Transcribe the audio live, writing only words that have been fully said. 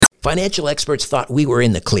Financial experts thought we were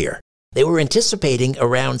in the clear. They were anticipating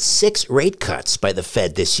around 6 rate cuts by the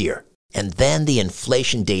Fed this year. And then the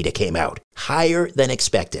inflation data came out, higher than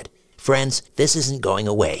expected. Friends, this isn't going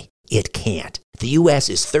away. It can't. The U.S.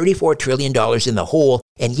 is $34 trillion in the hole,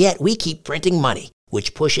 and yet we keep printing money,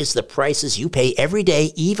 which pushes the prices you pay every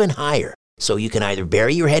day even higher. So you can either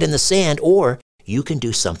bury your head in the sand or you can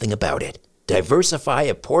do something about it. Diversify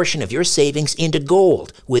a portion of your savings into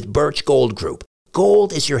gold with Birch Gold Group.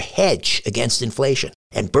 Gold is your hedge against inflation,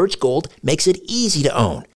 and Birch Gold makes it easy to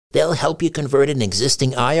own. They'll help you convert an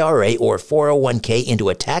existing IRA or 401k into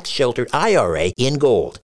a tax-sheltered IRA in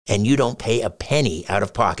gold, and you don't pay a penny out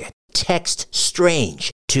of pocket. Text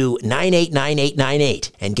STRANGE to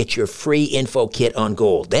 989898 and get your free info kit on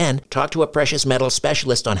gold. Then talk to a precious metal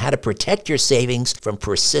specialist on how to protect your savings from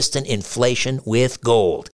persistent inflation with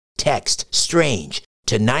gold. Text STRANGE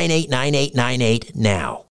to 989898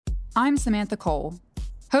 now. I'm Samantha Cole,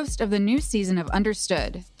 host of the new season of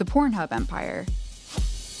Understood, the Pornhub Empire.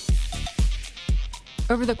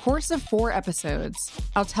 Over the course of 4 episodes,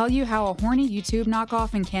 I'll tell you how a horny YouTube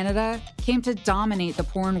knockoff in Canada came to dominate the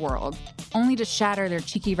porn world, only to shatter their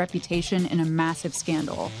cheeky reputation in a massive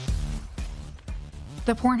scandal.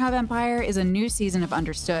 The Pornhub Empire is a new season of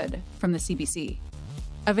Understood from the CBC.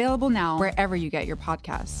 Available now wherever you get your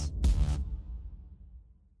podcasts.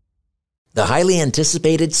 The highly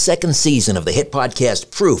anticipated second season of the hit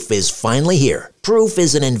podcast Proof is finally here. Proof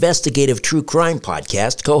is an investigative true crime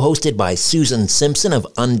podcast co-hosted by Susan Simpson of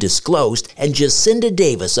Undisclosed and Jacinda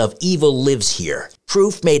Davis of Evil Lives Here.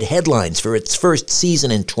 Proof made headlines for its first season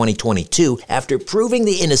in 2022 after proving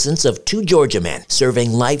the innocence of 2 Georgia men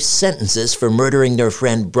serving life sentences for murdering their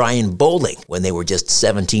friend Brian Bowling when they were just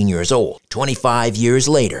 17 years old. 25 years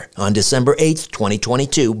later, on December 8,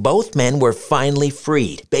 2022, both men were finally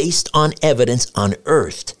freed based on evidence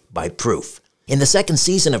unearthed by Proof. In the second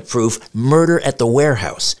season of Proof, Murder at the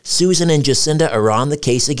Warehouse, Susan and Jacinda are on the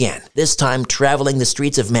case again, this time traveling the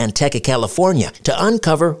streets of Manteca, California, to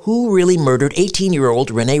uncover who really murdered 18-year-old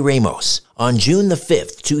Renee Ramos. On June the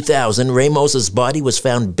 5th, 2000, Ramos's body was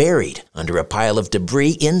found buried under a pile of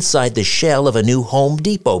debris inside the shell of a new Home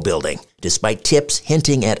Depot building. Despite tips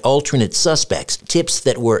hinting at alternate suspects, tips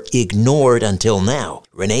that were ignored until now,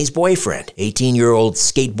 Renee's boyfriend, 18-year-old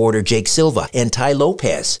skateboarder Jake Silva, and Ty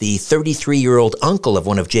Lopez, the 33-year-old uncle of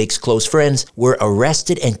one of Jake's close friends, were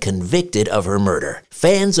arrested and convicted of her murder.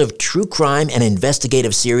 Fans of true crime and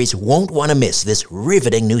investigative series won't want to miss this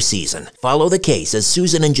riveting new season. Follow the case as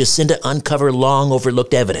Susan and Jacinda uncover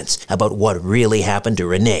long-overlooked evidence about what really happened to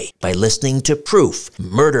Renee by listening to Proof,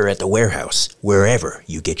 Murder at the Warehouse, wherever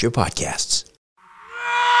you get your podcasts.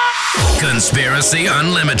 Conspiracy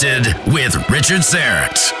Unlimited with Richard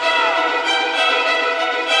Syrett.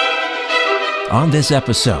 On this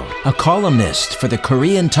episode, a columnist for the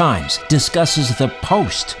Korean Times discusses the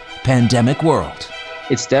post-pandemic world.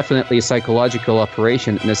 It's definitely a psychological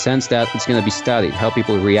operation in the sense that it's going to be studied, how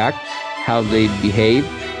people react, how they behave.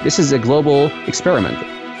 This is a global experiment.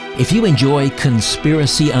 If you enjoy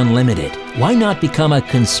Conspiracy Unlimited, why not become a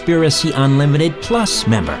Conspiracy Unlimited Plus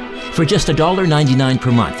member? For just $1.99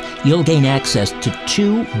 per month, you'll gain access to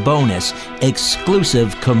 2 bonus,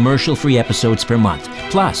 exclusive commercial-free episodes per month,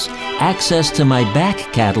 plus access to my back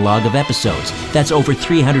catalog of episodes. That's over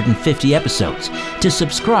 350 episodes. To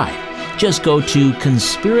subscribe, just go to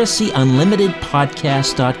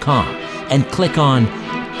conspiracyunlimitedpodcast.com and click on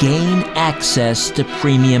Gain Access to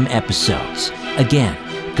Premium Episodes. Again,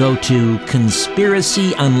 go to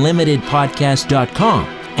conspiracyunlimitedpodcast.com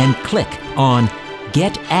and click on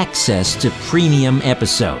Get Access to Premium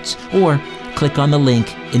Episodes, or click on the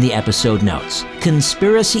link in the episode notes.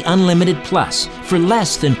 Conspiracy Unlimited Plus for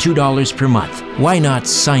less than $2 per month. Why not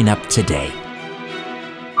sign up today?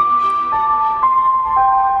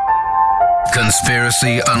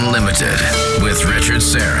 Conspiracy Unlimited with Richard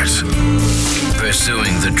Syrett.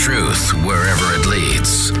 Pursuing the truth wherever it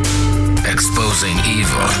leads. Exposing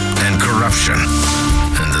evil and corruption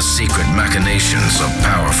and the secret machinations of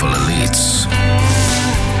powerful elites.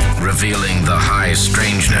 Revealing the high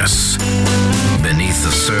strangeness beneath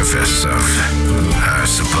the surface of our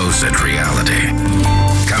supposed reality.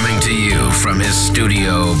 Coming to you from his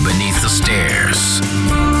studio beneath the stairs,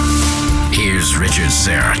 here's Richard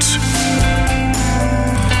Syrett.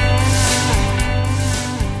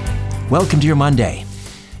 Welcome to your Monday.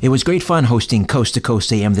 It was great fun hosting Coast to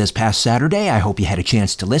Coast AM this past Saturday. I hope you had a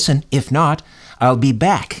chance to listen. If not, I'll be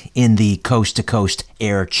back in the Coast to Coast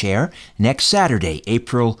Air Chair next Saturday,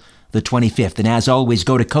 April the 25th. And as always,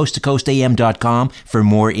 go to coasttocoastam.com for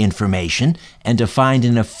more information and to find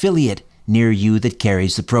an affiliate near you that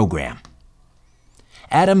carries the program.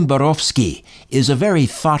 Adam Borowski is a very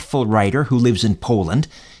thoughtful writer who lives in Poland.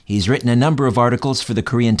 He's written a number of articles for the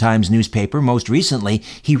Korean Times newspaper. Most recently,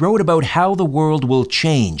 he wrote about how the world will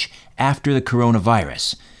change after the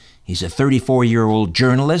coronavirus. He's a 34-year-old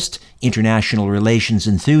journalist, international relations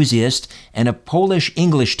enthusiast, and a Polish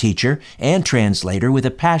English teacher and translator with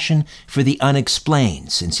a passion for the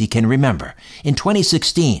unexplained since he can remember. In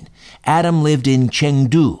 2016, Adam lived in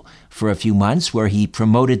Chengdu for a few months, where he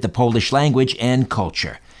promoted the Polish language and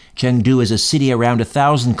culture. Chengdu is a city around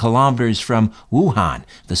 1,000 kilometers from Wuhan,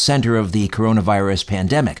 the center of the coronavirus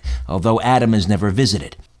pandemic, although Adam has never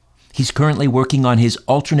visited. He's currently working on his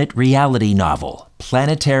alternate reality novel,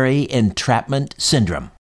 Planetary Entrapment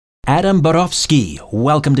Syndrome. Adam Borowski,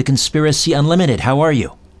 welcome to Conspiracy Unlimited. How are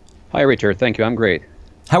you? Hi, Richard. Thank you. I'm great.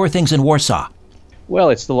 How are things in Warsaw? Well,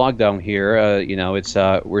 it's the lockdown here.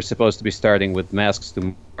 We're supposed to be starting with masks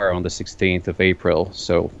tomorrow on the 16th of April,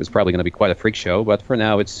 so it's probably going to be quite a freak show. But for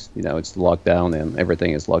now, it's the lockdown, and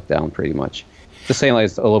everything is locked down pretty much. The same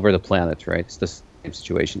as all over the planet, right? It's the same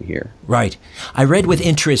situation here. Right. I read with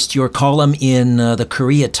interest your column in the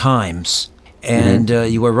Korea Times, and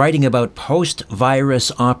you were writing about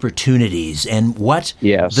post-virus opportunities and what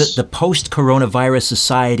the post-coronavirus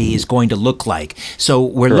society is going to look like. So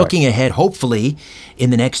we're looking ahead, hopefully, in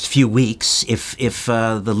the next few weeks, if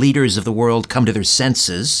the leaders of the world come to their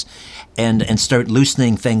senses and start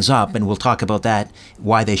loosening things up, and we'll talk about that,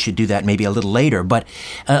 why they should do that maybe a little later. But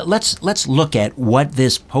let's look at what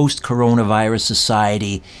this post-coronavirus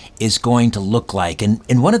society is going to look like.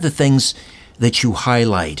 And one of the things that you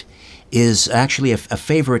highlight is actually a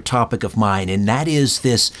favorite topic of mine, and that is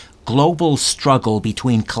this global struggle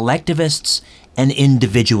between collectivists and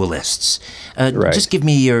individualists. Just give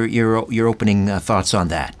me your opening thoughts on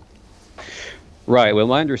that. Right. Well,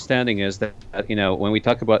 my understanding is that, when we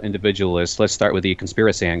talk about individualists, let's start with the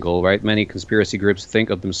conspiracy angle, right? Many conspiracy groups think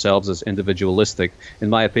of themselves as individualistic. In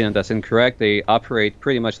my opinion, that's incorrect. They operate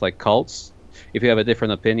pretty much like cults. If you have a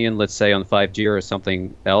different opinion, let's say on 5G or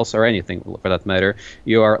something else, or anything for that matter,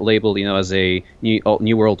 you are labeled, as a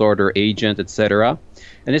New World Order agent, etc.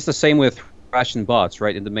 And it's the same with Russian bots,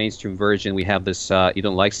 right? In the mainstream version, we have this, you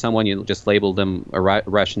don't like someone, you just label them a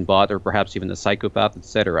Russian bot, or perhaps even a psychopath,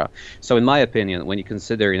 etc. So in my opinion, when you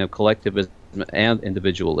consider, collectivism and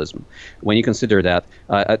individualism, when you consider that,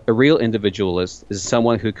 a real individualist is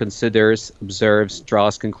someone who considers, observes,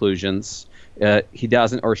 draws conclusions. He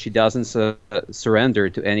doesn't or she doesn't surrender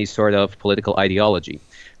to any sort of political ideology.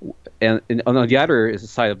 And on the other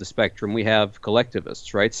side of the spectrum, we have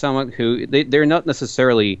collectivists, right? Someone who they're not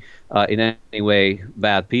necessarily in any way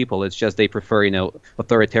bad people. It's just they prefer,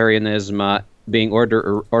 authoritarianism, being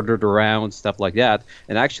ordered around, stuff like that.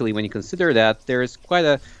 And actually, when you consider that, there's quite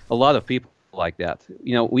a lot of people like that.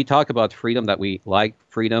 We talk about freedom, that we like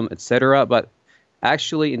freedom, etc. But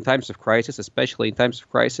actually, in times of crisis, especially in times of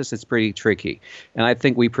crisis, it's pretty tricky. And I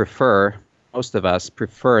think most of us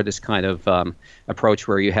prefer this kind of approach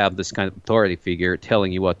where you have this kind of authority figure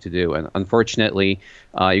telling you what to do. And unfortunately,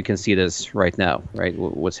 you can see this right now, right?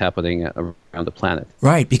 What's happening around the planet.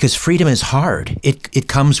 Right, because freedom is hard. It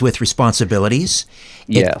comes with responsibilities.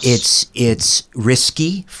 Yes. It's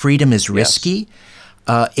risky. Freedom is risky.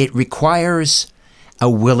 Yes. It requires a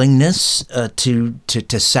willingness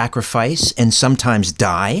to sacrifice and sometimes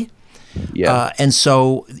die. Yeah. And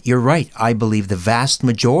so you're right. I believe the vast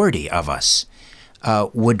majority of us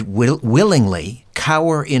would willingly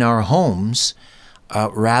cower in our homes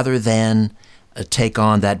rather than take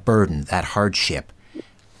on that burden, that hardship.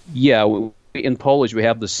 Yeah. In Polish, we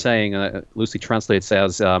have this saying, loosely translates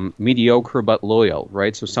as mediocre but loyal,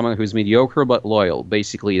 right? So someone who's mediocre but loyal,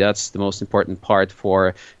 basically that's the most important part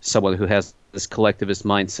for someone who has this collectivist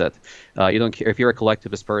mindset. You don't care if you're a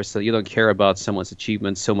collectivist person. You don't care about someone's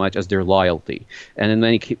achievements so much as their loyalty. And in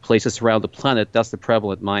many places around the planet, that's the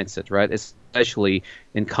prevalent mindset, right? Especially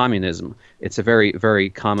in communism, it's a very, very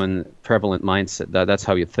common, prevalent mindset. That's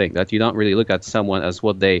how you think. That you don't really look at someone as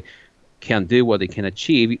what they can do, what they can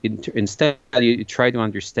achieve. Instead, you try to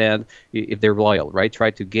understand if they're loyal, right?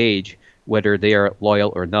 Try to gauge whether they are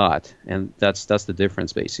loyal or not. And that's the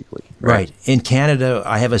difference, basically. Right. In Canada,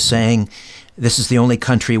 I have a saying, this is the only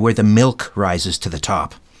country where the milk rises to the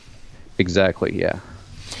top. Exactly, yeah.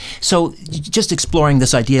 So just exploring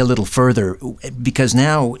this idea a little further, because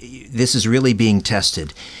now this is really being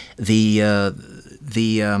tested. The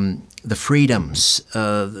freedoms,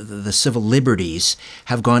 the civil liberties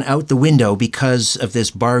have gone out the window because of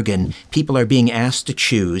this bargain. People are being asked to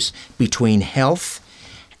choose between health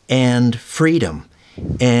and freedom.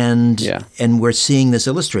 And we're seeing this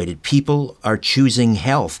illustrated. People are choosing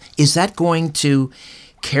health. Is that going to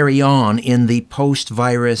carry on in the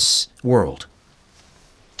post-virus world?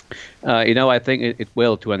 I think it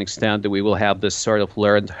will, to an extent, that we will have this sort of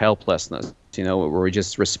learned helplessness, where we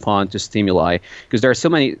just respond to stimuli, because there are so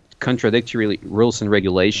many contradictory rules and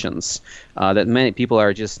regulations that many people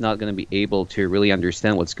are just not going to be able to really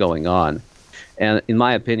understand what's going on. And in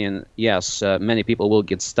my opinion, yes, many people will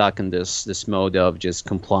get stuck in this mode of just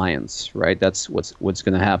compliance, right? That's what's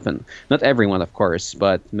going to happen. Not everyone, of course,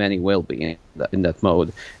 but many will be in that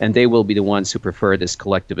mode. And they will be the ones who prefer this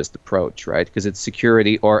collectivist approach, right? Because it's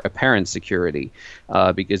security or apparent security,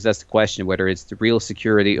 because that's the question, whether it's the real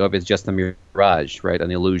security or if it's just a mirage, right? An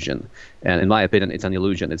illusion. And in my opinion, it's an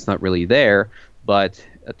illusion. It's not really there, but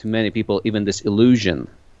to many people, even this illusion,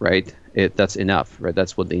 right? That's enough, right?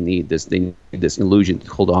 That's what they need. They need this illusion to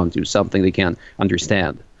hold on to, something they can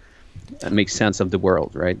understand and make sense of the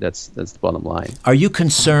world, right? That's the bottom line. Are you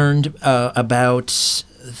concerned about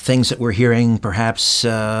things that we're hearing, perhaps,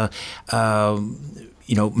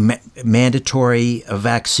 mandatory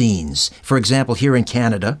vaccines? For example, here in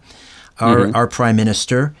Canada, our Prime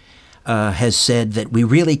Minister has said that we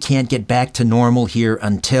really can't get back to normal here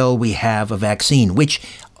until we have a vaccine, which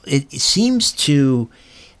it seems to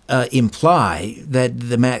imply that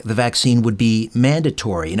the vaccine would be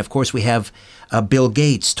mandatory. And of course, we have Bill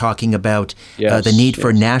Gates talking about the need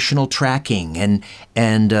for national tracking,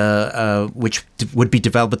 and which would be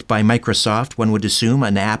developed by Microsoft. One would assume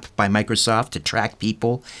an app by Microsoft to track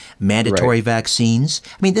people, mandatory vaccines.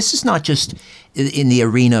 I mean, this is not just in the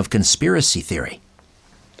arena of conspiracy theory.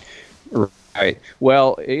 Right.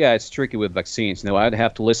 Well, yeah, it's tricky with vaccines. I'd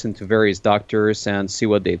have to listen to various doctors and see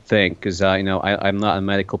what they think, because I'm not a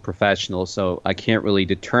medical professional, so I can't really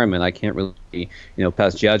determine. I can't really,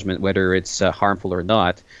 pass judgment whether it's harmful or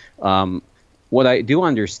not. What I do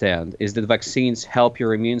understand is that vaccines help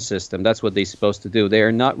your immune system. That's what they're supposed to do. They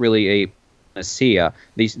are not really a panacea.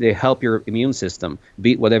 They help your immune system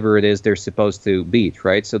beat whatever it is they're supposed to beat,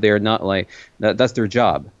 right? So they're not like that's their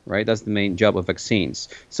job, right? That's the main job of vaccines.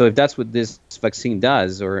 So if that's what this vaccine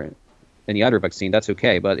does, or any other vaccine, that's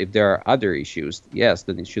okay. But if there are other issues, yes,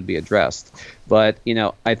 then it should be addressed. But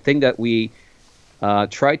I think that we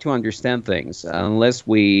try to understand things unless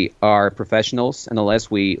we are professionals and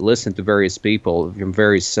unless we listen to various people from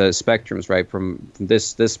various spectrums, right? From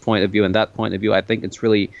this point of view and that point of view. I think it's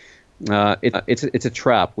really it's a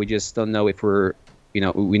trap. We just don't know if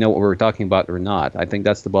we know what we're talking about or not. I think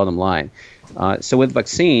that's the bottom line. So with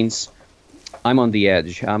vaccines, I'm on the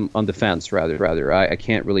edge. I'm on the fence, rather. I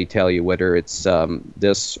can't really tell you whether it's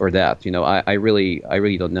this or that. I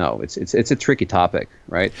really don't know. It's a tricky topic,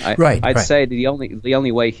 right? I'd say the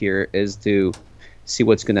only way here is to see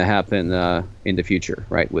what's going to happen in the future,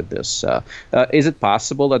 right, with this. Is it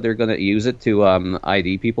possible that they're going to use it to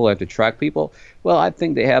ID people or to track people? Well, I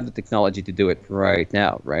think they have the technology to do it right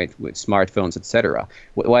now, right, with smartphones, etc.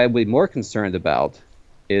 What I'd be more concerned about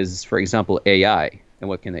is, for example, AI. And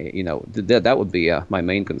what can they, that would be my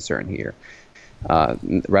main concern here,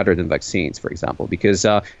 rather than vaccines, for example, because,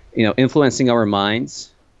 influencing our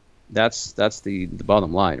minds, that's the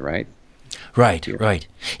bottom line, right? Right.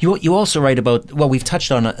 You also write about, well, we've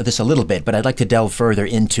touched on this a little bit, but I'd like to delve further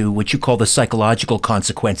into what you call the psychological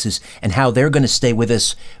consequences and how they're going to stay with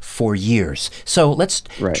us for years. So let's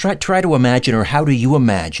try to imagine, or how do you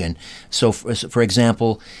imagine, so for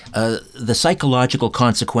example, the psychological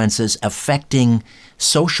consequences affecting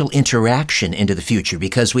social interaction into the future,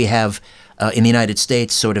 because we have in the United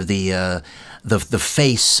States sort of the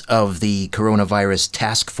face of the coronavirus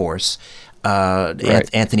task force,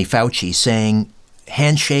 Anthony Fauci, saying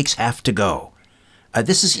handshakes have to go.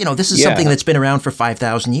 This is something that's been around for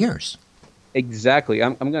 5,000 years. Exactly.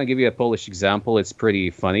 I'm going to give you a Polish example. It's pretty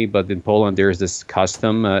funny, but in Poland there's this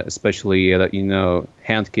custom, especially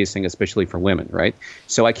hand kissing, especially for women, right?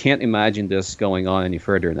 So I can't imagine this going on any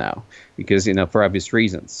further now, because for obvious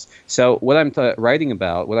reasons. So what I'm writing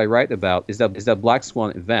about, what I write about, is that black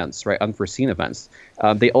swan events, right, unforeseen events.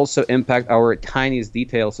 They also impact our tiniest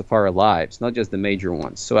details of our lives, not just the major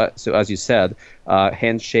ones. So as you said,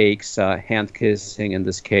 handshakes, hand kissing in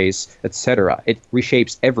this case, etc. It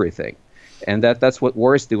reshapes everything. And that's what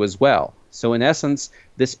wars do as well. So in essence,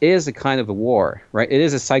 this is a kind of a war, right? It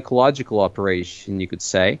is a psychological operation, you could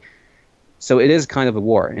say. So it is kind of a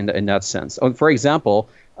war in that sense. For example,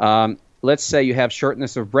 let's say you have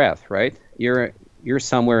shortness of breath, right? You're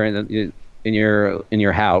somewhere in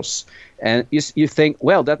your house, and you think,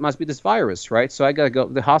 well, that must be this virus, right? So I got to go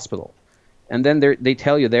to the hospital. And then they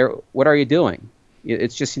tell you there, what are you doing?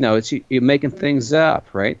 It's just, you're making things up,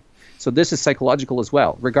 right? So this is psychological as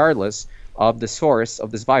well, regardless of the source of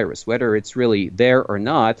this virus, whether it's really there or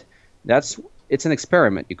not. It's an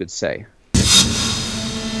experiment, you could say.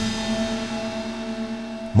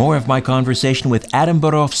 More of my conversation with Adam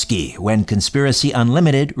Borofsky when Conspiracy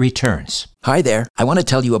Unlimited returns. Hi there. I want to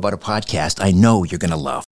tell you about a podcast I know you're going to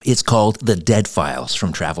love. It's called The Dead Files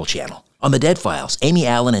from Travel Channel. On The Dead Files, Amy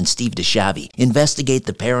Allen and Steve DeShavi investigate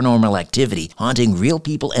the paranormal activity haunting real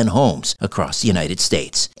people and homes across the United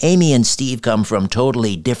States. Amy and Steve come from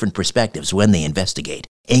totally different perspectives when they investigate.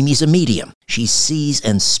 Amy's a medium. She sees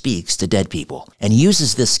and speaks to dead people and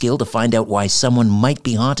uses this skill to find out why someone might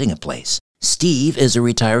be haunting a place. Steve is a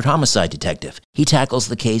retired homicide detective. He tackles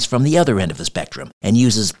the case from the other end of the spectrum and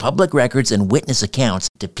uses public records and witness accounts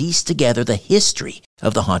to piece together the history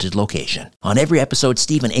of the haunted location. On every episode,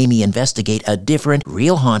 Steve and Amy investigate a different,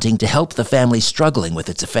 real haunting to help the family struggling with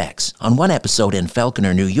its effects. On one episode in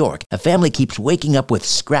Falconer, New York, a family keeps waking up with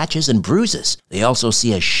scratches and bruises. They also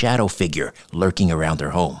see a shadow figure lurking around their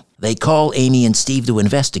home. They call Amy and Steve to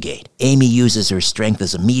investigate. Amy uses her strength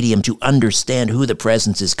as a medium to understand who the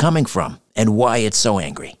presence is coming from and why it's so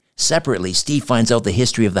angry. Separately, Steve finds out the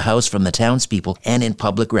history of the house from the townspeople and in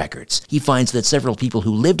public records. He finds that several people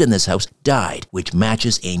who lived in this house died, which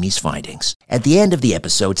matches Amy's findings. At the end of the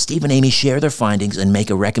episode, Steve and Amy share their findings and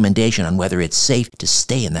make a recommendation on whether it's safe to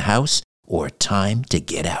stay in the house or time to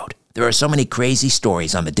get out. There are so many crazy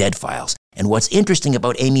stories on The Dead Files. And what's interesting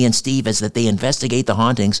about Amy and Steve is that they investigate the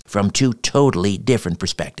hauntings from two totally different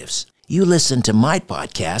perspectives. You listen to my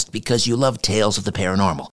podcast because you love tales of the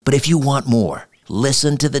paranormal. But if you want more,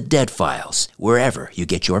 listen to The Dead Files wherever you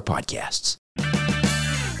get your podcasts.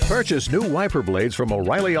 Purchase new wiper blades from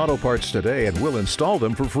O'Reilly Auto Parts today and we'll install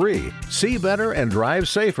them for free. See better and drive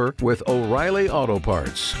safer with O'Reilly Auto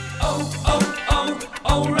Parts.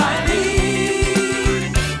 O'Reilly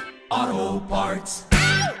Auto Parts.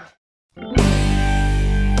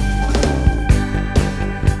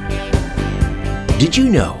 Did you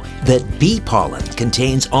know that bee pollen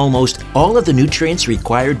contains almost all of the nutrients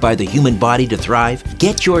required by the human body to thrive?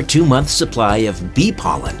 Get your 2-month supply of bee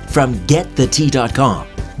pollen from GetTheTea.com.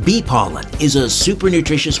 Bee pollen is a super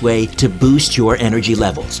nutritious way to boost your energy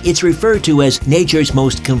levels. It's referred to as nature's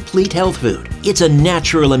most complete health food. It's a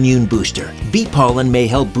natural immune booster. Bee pollen may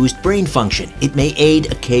help boost brain function. It may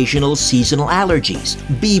aid occasional seasonal allergies.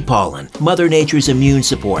 Bee pollen, Mother Nature's immune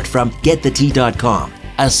support from GetTheTea.com.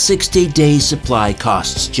 A 60-day supply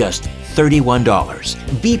costs just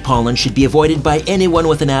 $31. Bee pollen should be avoided by anyone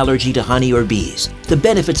with an allergy to honey or bees. The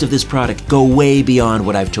benefits of this product go way beyond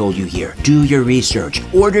what I've told you here. Do your research.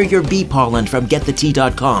 Order your bee pollen from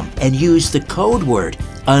GetTheTea.com and use the code word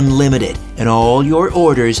UNLIMITED, and all your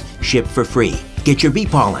orders ship for free. Get your bee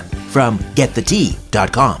pollen from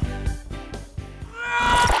GetTheTea.com.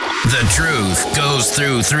 The truth goes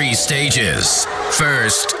through 3 stages.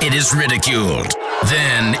 First, it is ridiculed.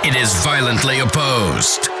 Then, it is violently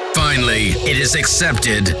opposed. Finally, it is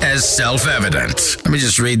accepted as self-evident. Let me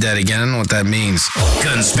just read that again, what that means.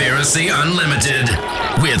 Conspiracy Unlimited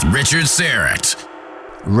with Richard Syrett.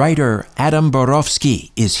 Writer Adam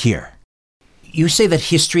Borofsky is here. You say that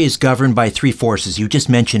history is governed by 3 forces. You just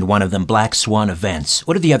mentioned one of them, black swan events.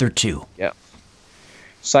 What are the other 2? Yeah.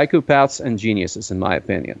 Psychopaths and geniuses, in my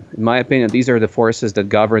opinion. In my opinion, these are the forces that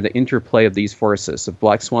govern the interplay of these forces, of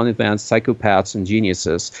black swan events, psychopaths, and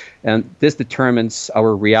geniuses. And this determines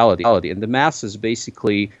our reality. And the masses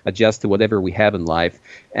basically adjust to whatever we have in life.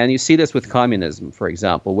 And you see this with communism, for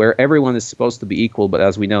example, where everyone is supposed to be equal, but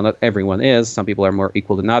as we know, not everyone is. Some people are more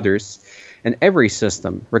equal than others. And every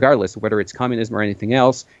system, regardless of whether it's communism or anything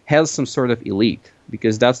else, has some sort of elite,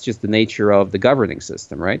 because that's just the nature of the governing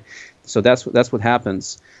system, right? So that's what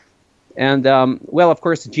happens. And, well, of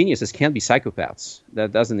course, geniuses can be psychopaths.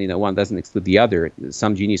 That doesn't, one doesn't exclude the other.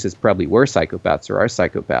 Some geniuses probably were psychopaths or are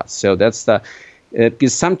psychopaths. So that's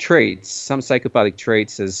because some traits, some psychopathic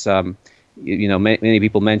traits, as, many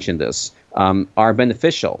people mention this, are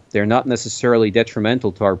beneficial. They're not necessarily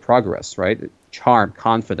detrimental to our progress, right? Charm,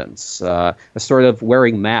 confidence, a sort of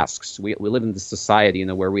wearing masks. We live in this society,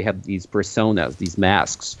 where we have these personas, these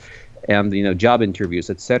masks, and job interviews,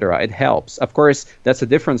 etc. It helps. Of course, that's a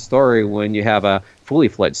different story when you have a fully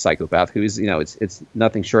fledged psychopath who's, it's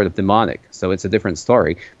nothing short of demonic. So it's a different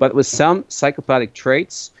story. But with some psychopathic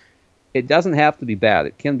traits, it doesn't have to be bad.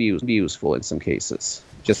 It can be useful in some cases,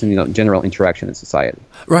 just in general interaction in society.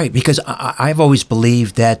 Right, because I've always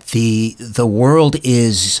believed that the world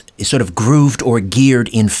is sort of grooved or geared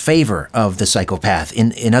in favor of the psychopath.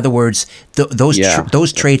 In other words,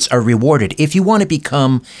 those traits are rewarded. If you want to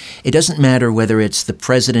become, it doesn't matter whether it's the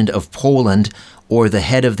president of Poland or the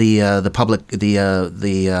head of the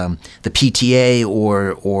PTA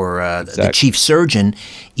or Exactly. the chief surgeon,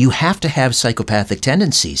 you have to have psychopathic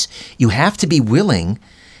tendencies. You have to be willing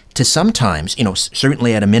to sometimes,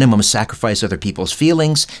 certainly at a minimum, sacrifice other people's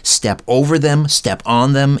feelings, step over them, step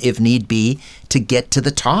on them if need be, to get to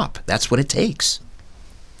the top. That's what it takes.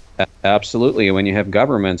 Absolutely. When you have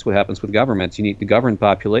governments, what happens with governments? You need to govern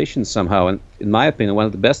populations somehow. And in my opinion, one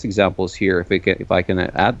of the best examples here, if I can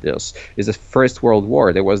add this, is the First World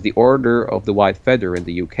War. There was the Order of the White Feather in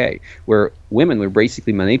the UK, where women were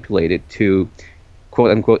basically manipulated to,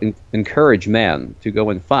 quote unquote, encourage men to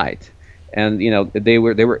go and fight. And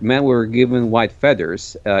men were given white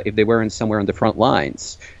feathers if they weren't somewhere on the front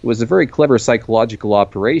lines. It was a very clever psychological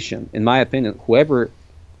operation. In my opinion, whoever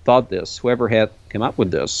thought this, whoever had come up with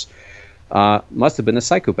this, must have been a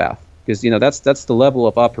psychopath, because that's the level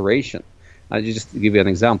of operation. Just to give you an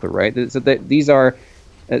example, right? So these are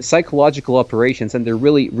psychological operations, and they're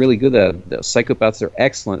really, really good at this. Psychopaths are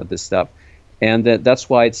excellent at this stuff. And that's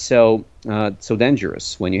why it's so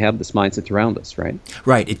dangerous when you have this mindset around us, right?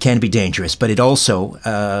 Right. It can be dangerous, but it also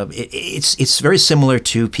it's very similar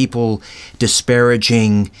to people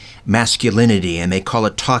disparaging masculinity, and they call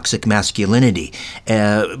it toxic masculinity.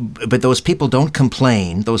 But those people don't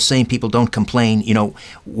complain. Those same people don't complain.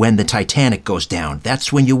 When the Titanic goes down,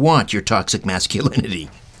 that's when you want your toxic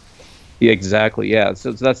masculinity. Yeah, exactly. Yeah,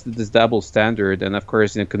 so that's this double standard, and of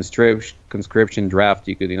course, in a conscription draft,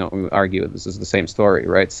 you could argue this is the same story,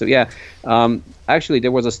 right? So yeah, actually,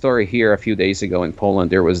 there was a story here a few days ago in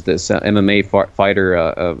Poland. There was this MMA fighter,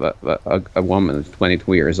 a woman,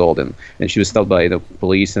 22 years old, and she was stopped by the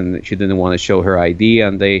police, and she didn't want to show her ID,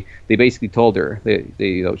 and they basically told her,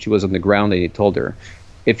 she was on the ground, and they told her,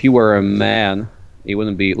 if you were a man, you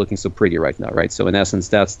wouldn't be looking so pretty right now, right? So in essence,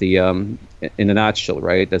 that's the in a nutshell,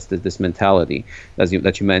 right? That's this mentality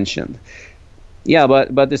that you mentioned. Yeah,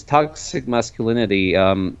 but this toxic masculinity,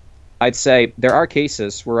 I'd say there are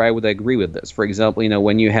cases where I would agree with this. For example,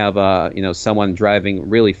 when you have someone driving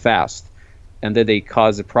really fast, and then they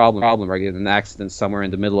cause a problem, right? An accident somewhere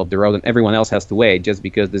in the middle of the road, and everyone else has to wait just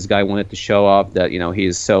because this guy wanted to show off that he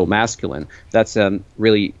is so masculine. That's a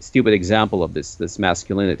really stupid example of this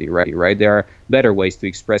masculinity, right? There are better ways to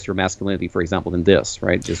express your masculinity, for example, than this,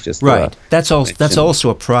 right? Just right. That's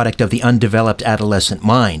also a product of the undeveloped adolescent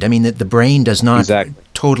mind. I mean, the brain does not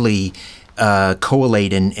totally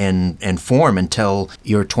collate and form until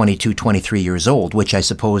you're 22, 23 years old, which I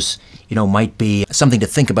suppose, might be something to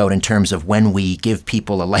think about in terms of when we give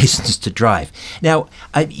people a license to drive. Now,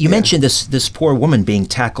 you mentioned this poor woman being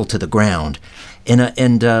tackled to the ground.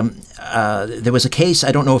 And there was a case,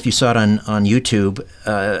 I don't know if you saw it on YouTube,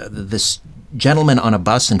 this gentleman on a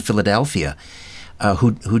bus in Philadelphia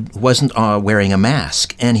who wasn't wearing a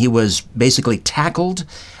mask, and he was basically tackled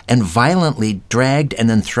and violently dragged and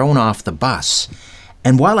then thrown off the bus.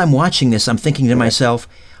 And while I'm watching this, I'm thinking to myself,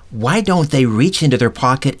 why don't they reach into their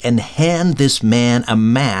pocket and hand this man a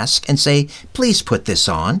mask and say, please put this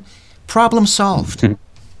on? Problem solved.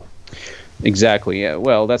 Exactly. Yeah.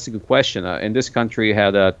 Well, that's a good question. In this country,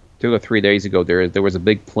 had 2 or 3 days ago, there was a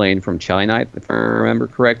big plane from China, if I remember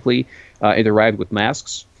correctly. It arrived with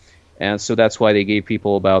masks. And so that's why they gave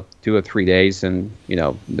people about 2 or 3 days, and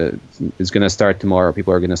it's going to start tomorrow.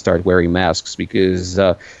 People are going to start wearing masks because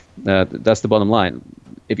that's the bottom line.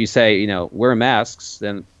 If you say wear masks,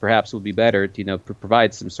 then perhaps it would be better to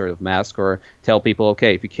provide some sort of mask, or tell people,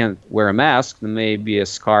 okay, if you can't wear a mask, then maybe a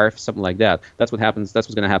scarf, something like that. That's what happens. That's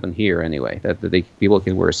what's going to happen here anyway. That people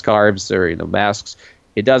can wear scarves or masks.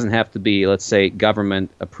 It doesn't have to be, let's say, government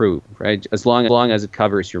approved, right? As long as it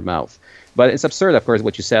covers your mouth. But it's absurd, of course,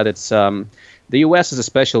 what you said. It's the U.S. is a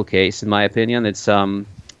special case, in my opinion. It's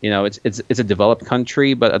it's a developed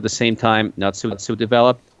country, but at the same time not so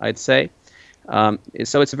developed, I'd say.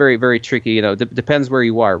 So it's very, very tricky. Depends where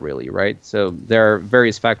you are, really, right? So there are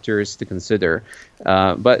various factors to consider.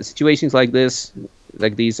 But situations like these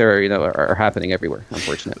are happening everywhere,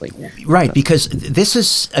 unfortunately. Right, because this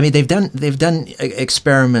is, they've done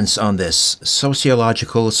experiments on this,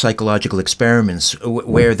 psychological experiments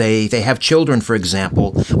where they have children, for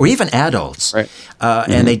example, or even adults, right.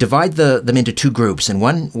 And they divide them into 2 groups, and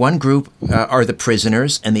one group are the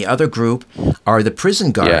prisoners, and the other group are the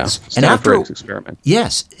prison guards. Yeah, Stanford's experiment.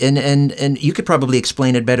 Yes, and you could probably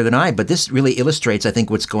explain it better than I, but this really illustrates, I think,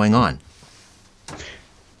 what's going on.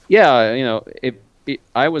 Yeah,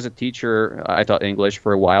 I was a teacher. I taught English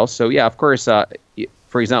for a while. So, yeah, of course,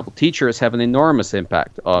 for example, teachers have an enormous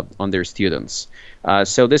impact on their students.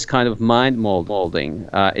 So this kind of mind molding,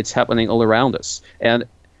 it's happening all around us. And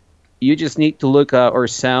you just need to look or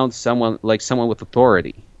sound someone with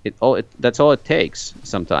authority. That's all it takes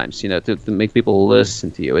sometimes, to make people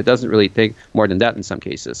listen to you. It doesn't really take more than that in some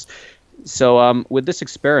cases. So with this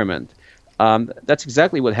experiment, That's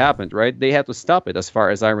exactly what happened, right? They had to stop it, as far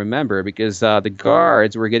as I remember, because the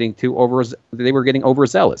guards were getting getting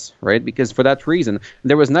overzealous, right? Because for that reason,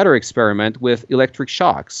 there was another experiment with electric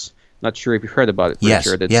shocks. Not sure if you heard about it,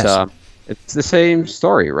 Richard. It's the same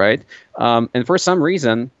story, right? And for some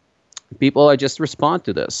reason, people just respond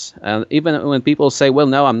to this. And even when people say, well,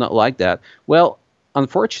 no, I'm not like that. Well,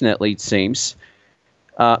 unfortunately, it seems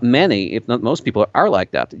many, if not most people, are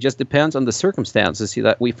like that. It just depends on the circumstances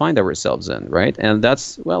that we find ourselves in, right? And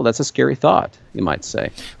that's a scary thought, you might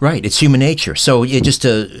say. Right, it's human nature. So just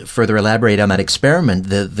to further elaborate on that experiment,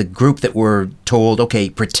 the group that were told, okay,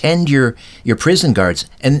 pretend you're prison guards,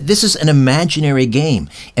 and this is an imaginary game.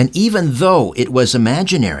 And even though it was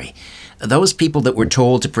imaginary, those people that were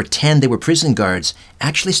told to pretend they were prison guards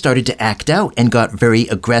actually started to act out and got very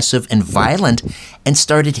aggressive and violent and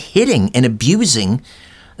started hitting and abusing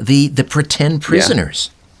the pretend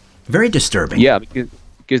prisoners. Yeah. Very disturbing. Yeah,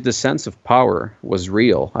 because the sense of power was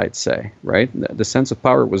real, I'd say, right? The sense of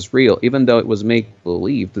power was real, even though it was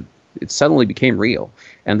make-believe. It suddenly became real,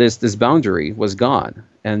 and this boundary was gone,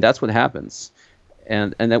 and that's what happens.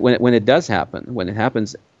 And that when it does happen, when it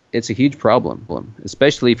happens, it's a huge problem,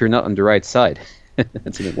 especially if you're not on the right side.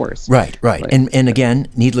 That's even worse. Right. And again,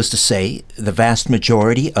 needless to say, the vast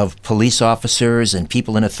majority of police officers and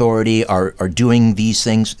people in authority are doing these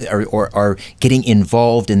things or are getting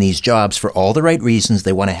involved in these jobs for all the right reasons.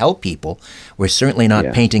 They want to help people. We're certainly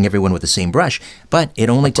not painting everyone with the same brush, but it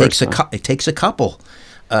only takes a couple.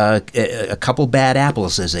 A couple bad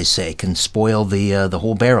apples, as they say, can spoil the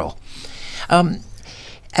whole barrel.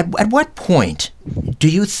 At what point do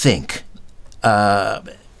you think, and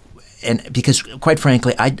because quite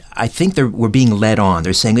frankly, I think we're being led on.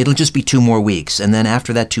 They're saying it'll just be 2 more weeks, and then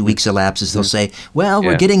after that 2 weeks elapses, they'll say, well,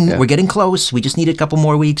 we're getting close. We just need a couple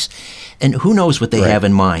more weeks, and who knows what they have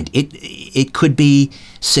in mind. It could be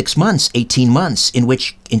 6 months, 18 months, in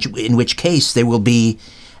which case there will be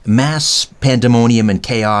mass pandemonium and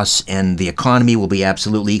chaos, and the economy will be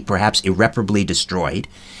absolutely, perhaps irreparably destroyed.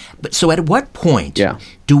 But so at what point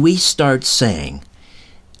do we start saying,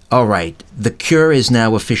 all right, the cure is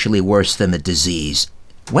now officially worse than the disease?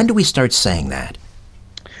 When do we start saying that?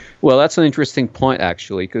 Well, that's an interesting point,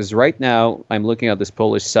 actually, because right now I'm looking at this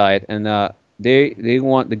Polish site, and the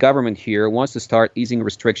government here wants to start easing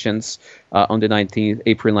restrictions on the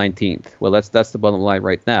April 19th. Well, that's the bottom line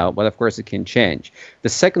right now, but of course it can change. The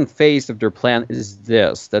second phase of their plan is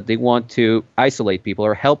that they want to isolate people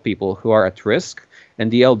or help people who are at risk, and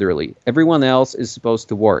the elderly. Everyone else is supposed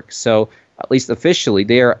to work. So at least officially,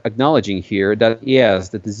 they are acknowledging here that, yes,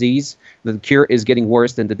 the cure is getting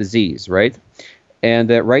worse than the disease, right? And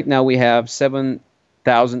right now we have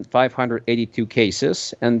 7,582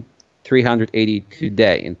 cases and 380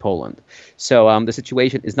 today in Poland. So the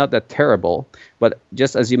situation is not that terrible, but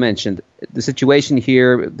just as you mentioned, the situation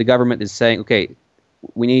here, the government is saying, okay,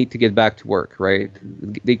 we need to get back to work, right?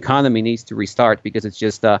 The economy needs to restart because it's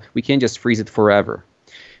just, we can't just freeze it forever.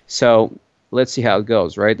 So let's see how it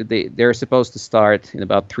goes, right? They're supposed to start in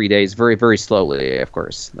about 3 days, very, very slowly, of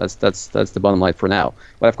course. That's the bottom line for now.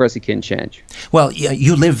 But of course, it can change. Well,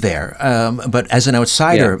 you live there, but as an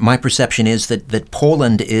outsider, my perception is that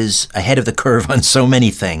Poland is ahead of the curve on so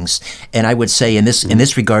many things, and I would say in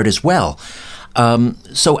this regard as well.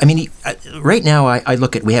 So, I mean, right now I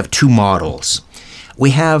look at, we have 2 models. We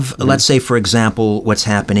have, let's say, for example, what's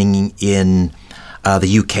happening in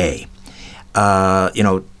the UK.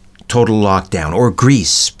 Total lockdown, or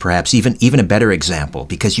Greece, perhaps even a better example,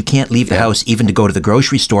 because you can't leave the house even to go to the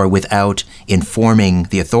grocery store without informing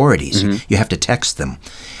the authorities. You have to text them.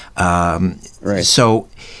 Right. So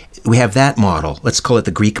we have that model. Let's call it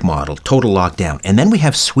the Greek model, total lockdown. And then we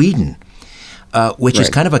have Sweden, which is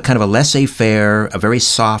kind of a laissez-faire, a very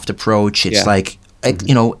soft approach. It's like,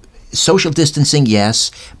 social distancing, yes,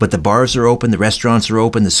 but the bars are open, the restaurants are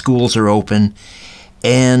open, the schools are open,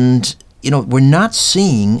 and we're not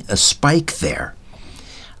seeing a spike there.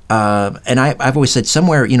 And I've always said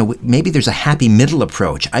somewhere, maybe there's a happy middle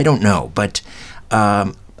approach. I don't know. But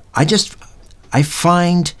I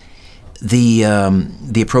find the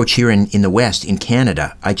approach here in the West, in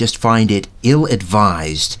Canada, I just find it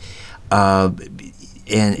ill-advised. And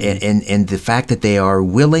the fact that they are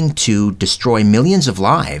willing to destroy millions of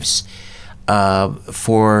lives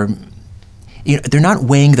for... they're not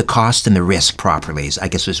weighing the cost and the risk properly, I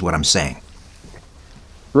guess is what I'm saying.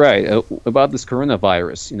 Right. About this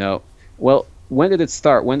coronavirus, well, when did it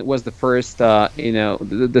start? When was the first,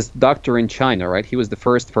 this doctor in China, right? He was the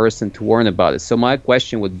first person to warn about it. So my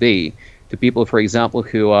question would be to people, for example,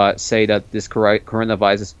 who say that this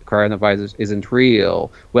coronavirus isn't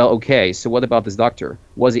real. Well, okay, so what about this doctor?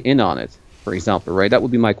 Was he in on it? for example, right? That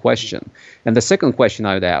would be my question. And the second question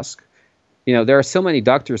I would ask, there are so many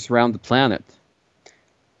doctors around the planet.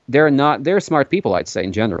 They're smart people, I'd say,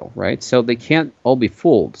 in general, right? So they can't all be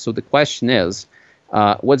fooled. So the question is,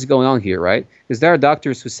 what's going on here, right? Because there are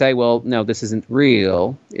doctors who say, well, no, this isn't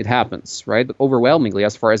real. It happens, right? But overwhelmingly,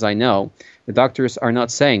 as far as I know, the doctors are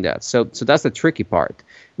not saying that. So that's the tricky part.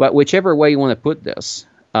 But whichever way you want to put this,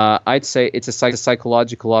 I'd say it's a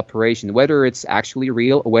psychological operation. Whether it's actually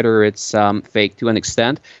real or whether it's fake to an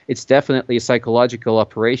extent, it's definitely a psychological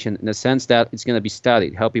operation in the sense that it's going to be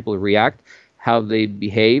studied, how people react, how they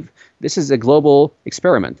behave. This is a global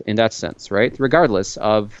experiment in that sense, right? Regardless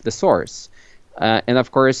of the source. And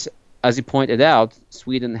of course, as you pointed out,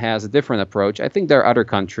 Sweden has a different approach. I think there are other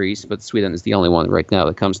countries, but Sweden is the only one right now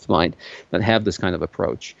that comes to mind that have this kind of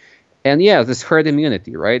approach. And yeah, this herd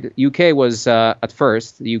immunity, right? UK was, at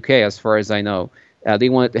first, the UK, as far as I know, they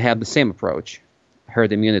wanted to have the same approach,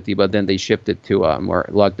 herd immunity, but then they shifted to a more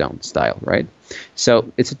lockdown style, right?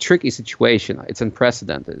 So it's a tricky situation. It's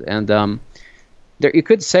unprecedented. And you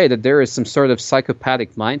could say that there is some sort of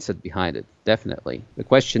psychopathic mindset behind it, definitely. The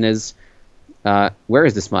question is, where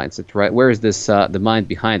is this mindset, right? Where is this the mind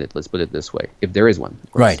behind it? Let's put it this way, if there is one.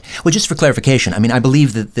 Right. Well, just for clarification, I mean, I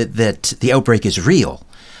believe that the outbreak is real.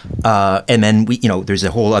 And then there's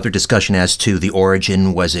a whole other discussion as to the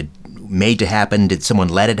origin. Was it made to happen? Did someone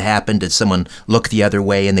let it happen? Did someone look the other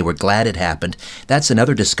way and they were glad it happened? That's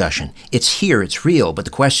another discussion. It's here, it's real. But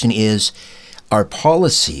the question is, are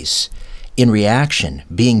policies in reaction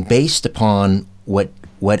being based upon what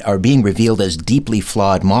are being revealed as deeply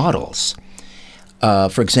flawed models?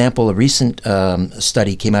 For example, a recent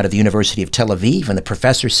study came out of the University of Tel Aviv, and the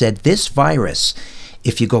professor said this virus,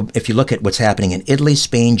 if you look at what's happening in Italy,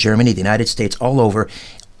 Spain, Germany, the United States, all over,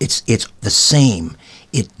 it's the same.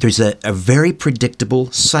 There's a very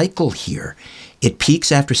predictable cycle here. It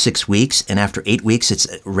peaks after 6 weeks, and after 8 weeks,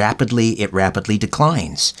 it rapidly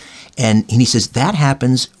declines. And he says that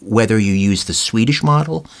happens whether you use the Swedish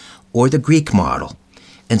model or the Greek model.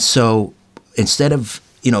 And so instead of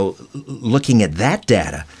looking at that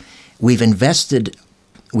data, we've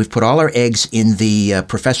put all our eggs in the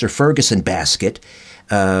Professor Ferguson basket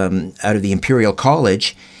out of the Imperial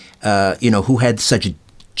College, who had such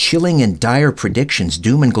chilling and dire predictions,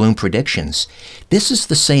 doom and gloom predictions. This is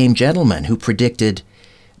the same gentleman who predicted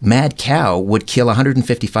mad cow would kill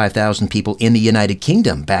 155,000 people in the United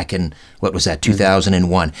Kingdom back in,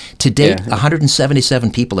 2001. To date,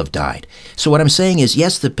 177 people have died. So what I'm saying is,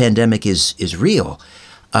 yes, the pandemic is real.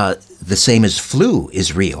 The same as flu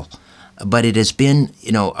is real. But it has been,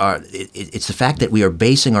 it's the fact that we are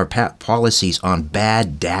basing our policies on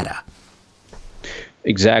bad data.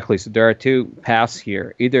 Exactly. So there are two paths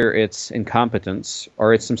here. Either it's incompetence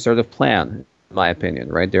or it's some sort of plan, in my opinion,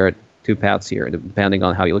 right? There are two paths here, depending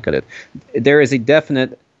on how you look at it. There is a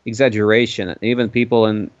definite exaggeration. Even people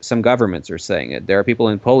in some governments are saying it. There are people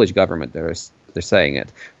in Polish government that they're saying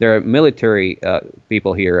it. There are military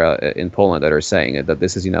people here in Poland that are saying it, that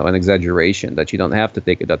this is, an exaggeration, that you don't have to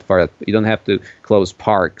take it that far. You don't have to close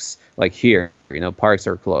parks like here. Parks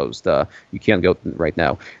are closed. You can't go right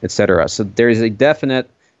now, etc. So there is a definite,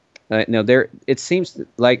 it seems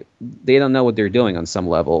like they don't know what they're doing on some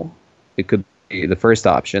level. It could be the first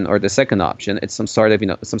option, or the second option. It's some sort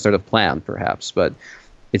of plan, perhaps. But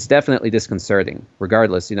it's definitely disconcerting,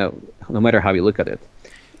 regardless. No matter how you look at it.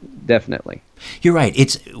 Definitely. You're right.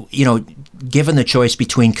 It's, given the choice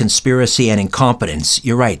between conspiracy and incompetence,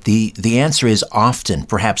 you're right. The answer is often,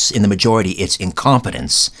 perhaps in the majority, it's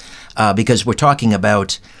incompetence, because we're talking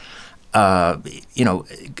about,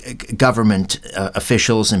 government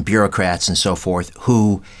officials and bureaucrats and so forth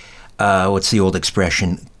who, what's the old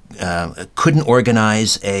expression, couldn't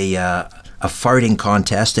organize a farting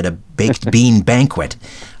contest at a baked bean banquet.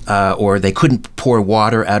 Or they couldn't pour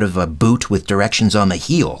water out of a boot with directions on the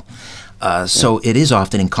heel. So it is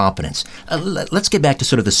often incompetence. Let's get back to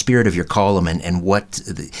sort of the spirit of your column and what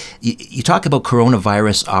you talk about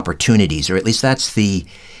coronavirus opportunities, or at least that's the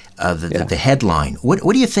headline. What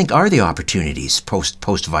do you think are the opportunities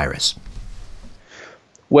post-virus?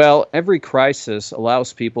 Well, every crisis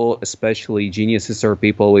allows people, especially geniuses or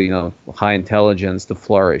people with high intelligence, to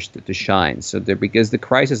flourish, to shine. So because the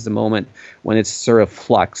crisis is the moment when it's sort of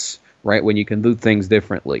flux, right? When you can do things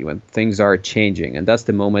differently, when things are changing, and that's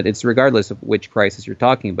the moment. It's regardless of which crisis you're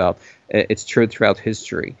talking about. It's true throughout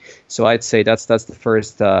history. So I'd say that's the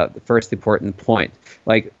first important point.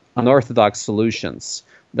 Like unorthodox solutions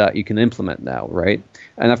that you can implement now, right?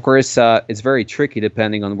 And of course, it's very tricky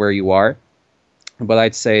depending on where you are. But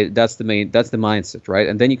I'd say that's the mindset, right?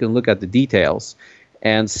 And then you can look at the details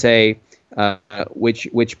and say,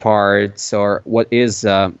 which parts or what is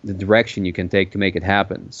the direction you can take to make it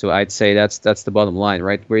happen. So I'd say that's the bottom line,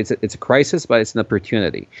 right? Where it's a crisis, but it's an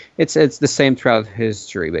opportunity. It's the same throughout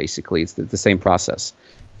history, basically. It's the same process.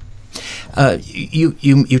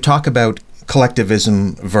 You talk about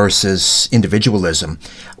collectivism versus individualism.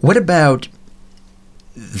 What about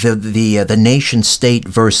the nation state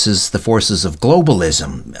versus the forces of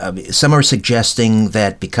globalism? Some are suggesting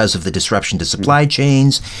that because of the disruption to supply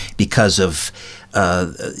chains, because of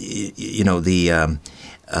the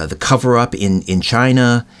cover up in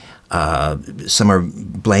China, some are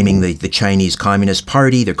blaming the Chinese Communist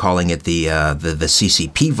Party. They're calling it the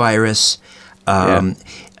CCP virus.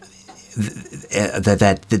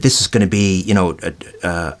 That this is going to be,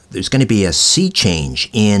 there's going to be a sea change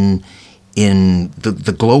in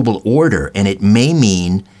the global order, and it may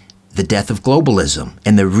mean the death of globalism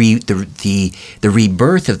and the rebirth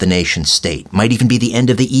of the nation state. Might even be the end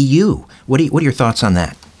of the EU. What are your thoughts on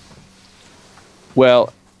that?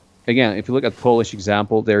 Well, again, if you look at the Polish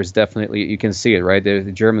example, there's definitely, you can see it, right?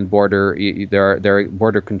 The German border, there are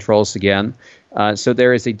border controls again. So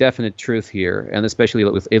there is a definite truth here, and especially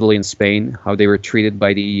with Italy and Spain, how they were treated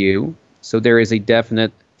by the EU. So there is a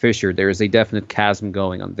definite fissure. There is a definite chasm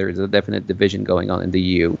going on. There is a definite division going on in the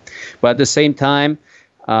EU. But at the same time,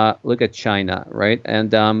 look at China, right?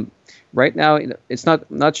 And right now, it's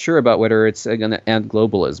not sure about whether it's going to end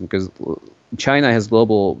globalism, because China has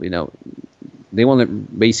global, they want to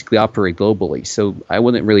basically operate globally. So I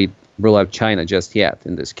wouldn't really rule out China just yet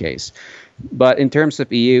in this case. But in terms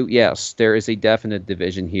of EU, yes, there is a definite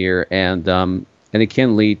division here, and it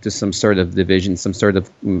can lead to some sort of division, some sort of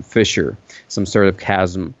fissure, some sort of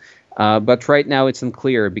chasm. But right now it's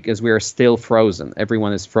unclear because we are still frozen.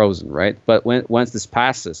 Everyone is frozen, right? But once this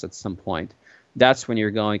passes at some point, that's when you're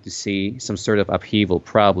going to see some sort of upheaval,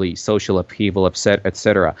 probably social upheaval,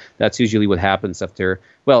 etc. That's usually what happens after,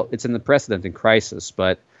 well, it's an unprecedented crisis,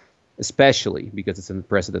 but especially because it's an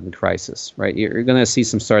unprecedented crisis, right? You're going to see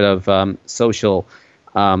some sort of social,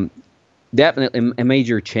 definitely a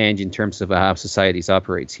major change in terms of how societies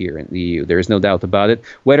operates here in the EU. There is no doubt about it.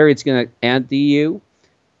 Whether it's going to end the EU,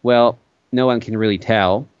 well, no one can really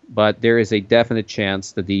tell, but there is a definite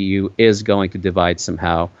chance that the EU is going to divide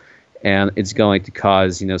somehow, and it's going to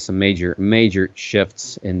cause, some major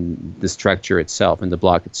shifts in the structure itself, in the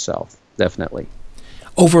bloc itself, definitely.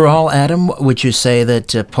 Overall, Adam, would you say that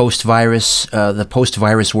the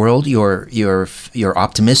post-virus world, you're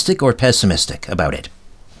optimistic or pessimistic about it?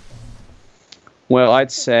 Well,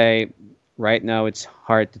 I'd say right now it's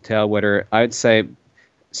hard to tell whether, I'd say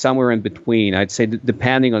somewhere in between. I'd say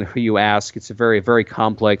depending on who you ask, it's a very, very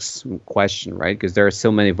complex question, right? Because there are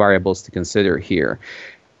so many variables to consider here.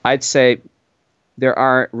 I'd say there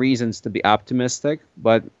are reasons to be optimistic,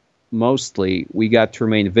 but mostly we got to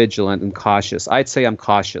remain vigilant and cautious. I'd say I'm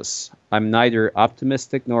cautious. I'm neither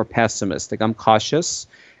optimistic nor pessimistic. I'm cautious,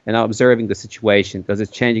 and I'm observing the situation because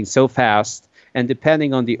it's changing so fast. And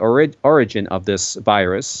depending on the origin of this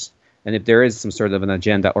virus, and if there is some sort of an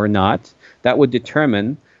agenda or not, that would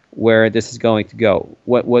determine where this is going to go.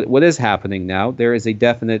 What is happening now, there is a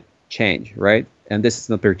definite change, right? And this is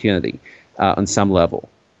an opportunity on some level.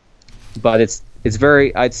 But it's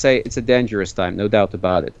very, I'd say it's a dangerous time, no doubt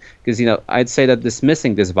about it. Because, I'd say that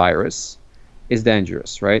dismissing this virus is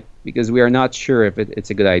dangerous, right? Because we are not sure if it's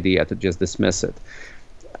a good idea to just dismiss it.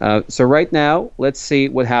 So right now, let's see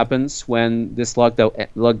what happens when this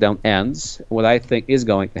lockdown ends. What I think is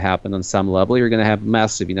going to happen on some level, you're going to have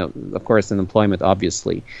massive, of course, unemployment,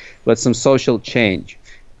 obviously, but some social change.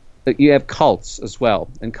 You have cults as well,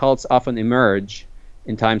 and cults often emerge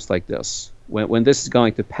in times like this. When this is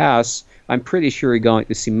going to pass, I'm pretty sure you're going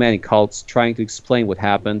to see many cults trying to explain what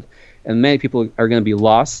happened, and many people are going to be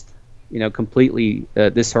lost, completely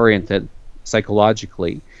disoriented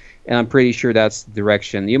psychologically. And I'm pretty sure that's the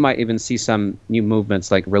direction. You might even see some new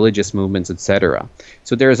movements like religious movements, etc.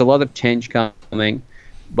 So there is a lot of change coming,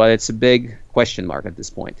 but it's a big question mark at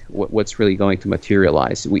this point. What's really going to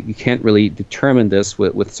materialize? We can't really determine this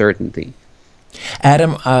with certainty.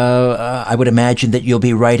 Adam, I would imagine that you'll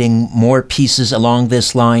be writing more pieces along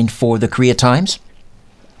this line for the Korea Times?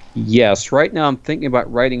 Yes. Right now I'm thinking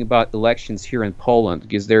about writing about elections here in Poland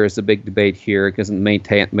because there is a big debate here because on May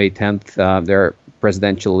 10th there are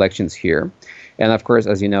presidential elections here. And of course,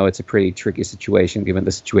 as you know, it's a pretty tricky situation given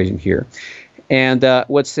the situation here. And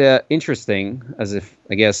what's interesting, as if,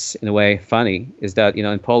 I guess, in a way funny, is that,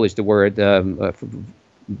 in Polish, the word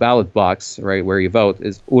ballot box, right, where you vote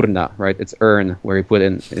is urna, right? It's urn where you put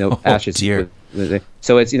in, ashes. Dear.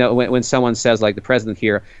 So it's, when someone says, like the president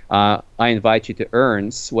here, I invite you to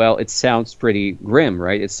urns, well, it sounds pretty grim,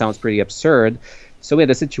 right? It sounds pretty absurd. So yeah,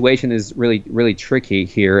 the situation is really, really tricky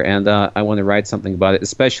here, and I want to write something about it,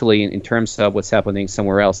 especially in terms of what's happening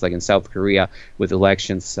somewhere else, like in South Korea with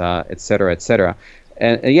elections, et cetera, et cetera.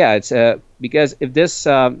 And yeah, it's because if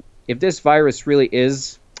this virus really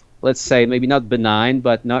is, let's say, maybe not benign,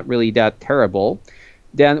 but not really that terrible,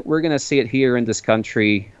 then we're going to see it here in this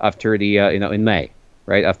country after the in May,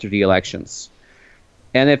 right after the elections.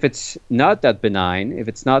 And if it's not that benign, if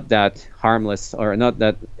it's not that harmless, or not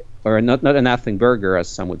a nothing burger, as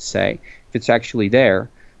some would say, if it's actually there,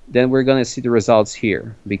 then we're going to see the results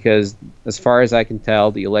here. Because as far as I can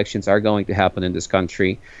tell, the elections are going to happen in this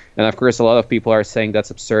country. And of course, a lot of people are saying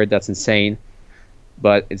that's absurd, that's insane,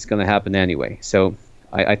 but it's going to happen anyway. So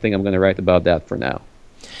I think I'm going to write about that for now.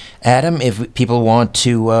 Adam, if people want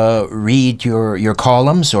to read your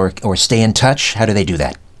columns or stay in touch, how do they do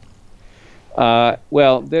that?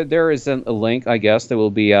 Well, there is a link, I guess, that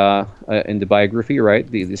will be in the biography, right?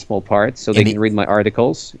 The small part, so they can read my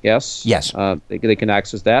articles. Yes. Yes. They can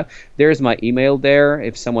access that. There's my email there.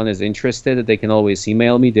 If someone is interested, they can always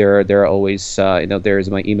email me. There are always, there's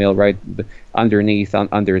my email right underneath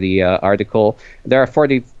under the article. There are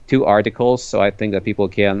 42 articles, so I think that people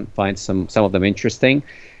can find some of them interesting.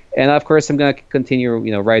 And of course, I'm going to continue,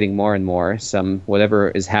 writing more and more.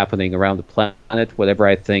 Whatever is happening around the planet, whatever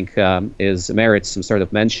I think merits some sort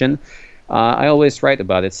of mention, I always write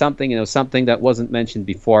about it. Something that wasn't mentioned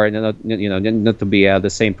before, not to be the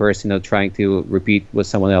same person, trying to repeat what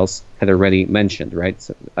someone else had already mentioned, right?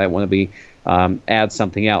 So I want to add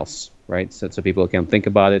something else. Right, so people can think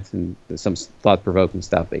about it and some thought-provoking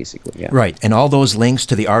stuff, basically. Yeah. Right, and all those links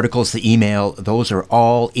to the articles, the email, those are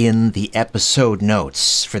all in the episode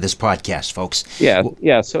notes for this podcast, folks.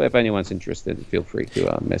 Yeah. So if anyone's interested, feel free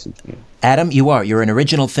to message me. Adam, you're an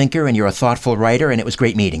original thinker and you're a thoughtful writer, and it was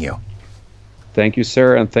great meeting you. Thank you,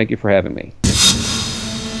 sir, and thank you for having me.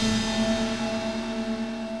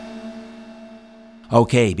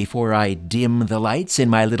 Okay, before I dim the lights in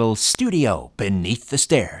my little studio beneath the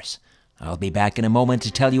stairs, I'll be back in a moment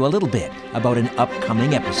to tell you a little bit about an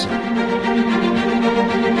upcoming episode.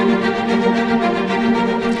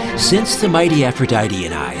 Since the mighty Aphrodite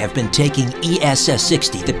and I have been taking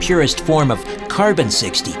ESS-60, the purest form of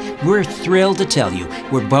carbon-60, we're thrilled to tell you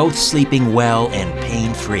we're both sleeping well and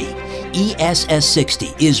pain-free.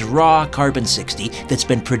 ESS-60 is raw carbon-60 that's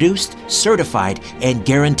been produced, certified, and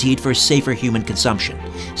guaranteed for safer human consumption.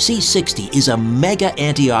 C60 is a mega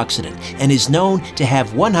antioxidant and is known to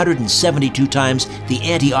have 172 times the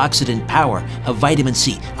antioxidant power of vitamin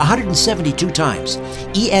C. 172 times.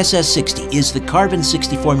 ESS-60 is the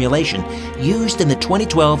carbon-60 formulation used in the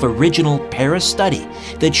 2012 original Paris study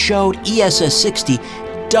that showed ESS-60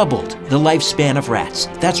 doubled the lifespan of rats.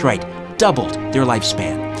 That's right, doubled their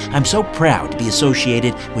lifespan. I'm so proud to be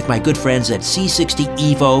associated with my good friends at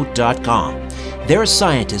C60evo.com. Their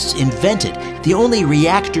scientists invented the only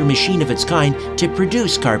reactor machine of its kind to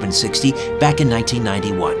produce carbon-60 back in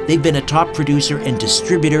 1991. They've been a top producer and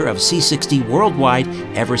distributor of C60 worldwide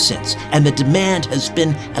ever since, and the demand has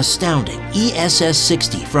been astounding.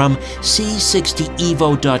 ESS-60 from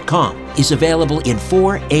C60evo.com is available in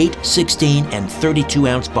 4, 8, 16, and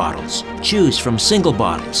 32-ounce bottles. Choose from single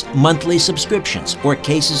bottles, monthly subscriptions, or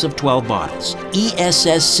cases of 12 bottles.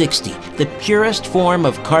 ESS-60, the purest form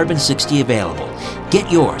of carbon-60 available.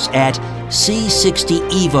 Get yours at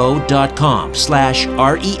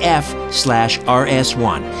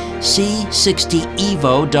c60evo.com/ref/rs1.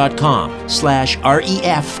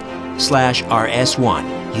 c60evo.com/ref/rs1.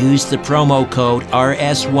 Use the promo code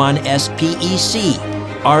RS1SPEC.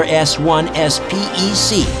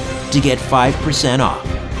 RS1SPEC to get 5% off.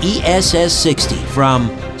 ESS-60 from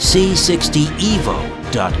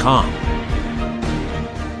C60evo.com.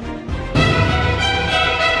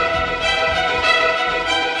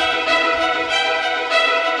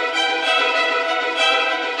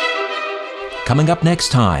 Coming up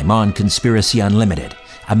next time on Conspiracy Unlimited,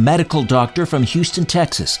 a medical doctor from Houston,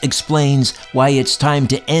 Texas explains why it's time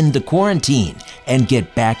to end the quarantine and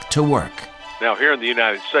get back to work. Now, here in the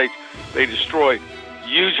United States, they destroy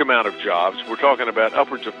huge amount of jobs. We're talking about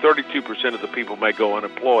upwards of 32% of the people may go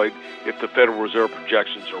unemployed if the Federal Reserve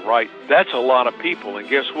projections are right. That's a lot of people, and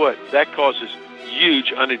guess what? That causes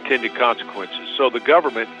huge unintended consequences. So the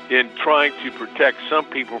government, in trying to protect some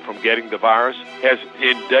people from getting the virus, has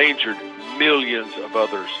endangered millions of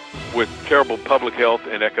others with terrible public health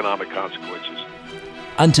and economic consequences.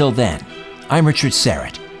 Until then, I'm Richard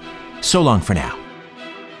Syrett. So long for now.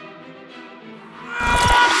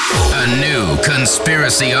 A new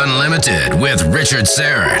Conspiracy Unlimited with Richard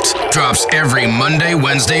Syrett drops every Monday,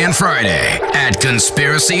 Wednesday, and Friday at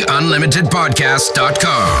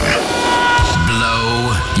conspiracyunlimitedpodcast.com.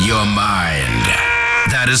 Blow your mind.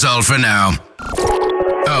 is all for now.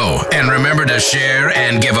 Oh, and remember to share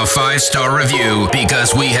and give a 5-star review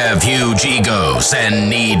because we have huge egos and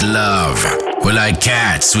need love. We're like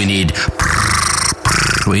cats. We need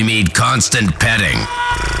constant petting.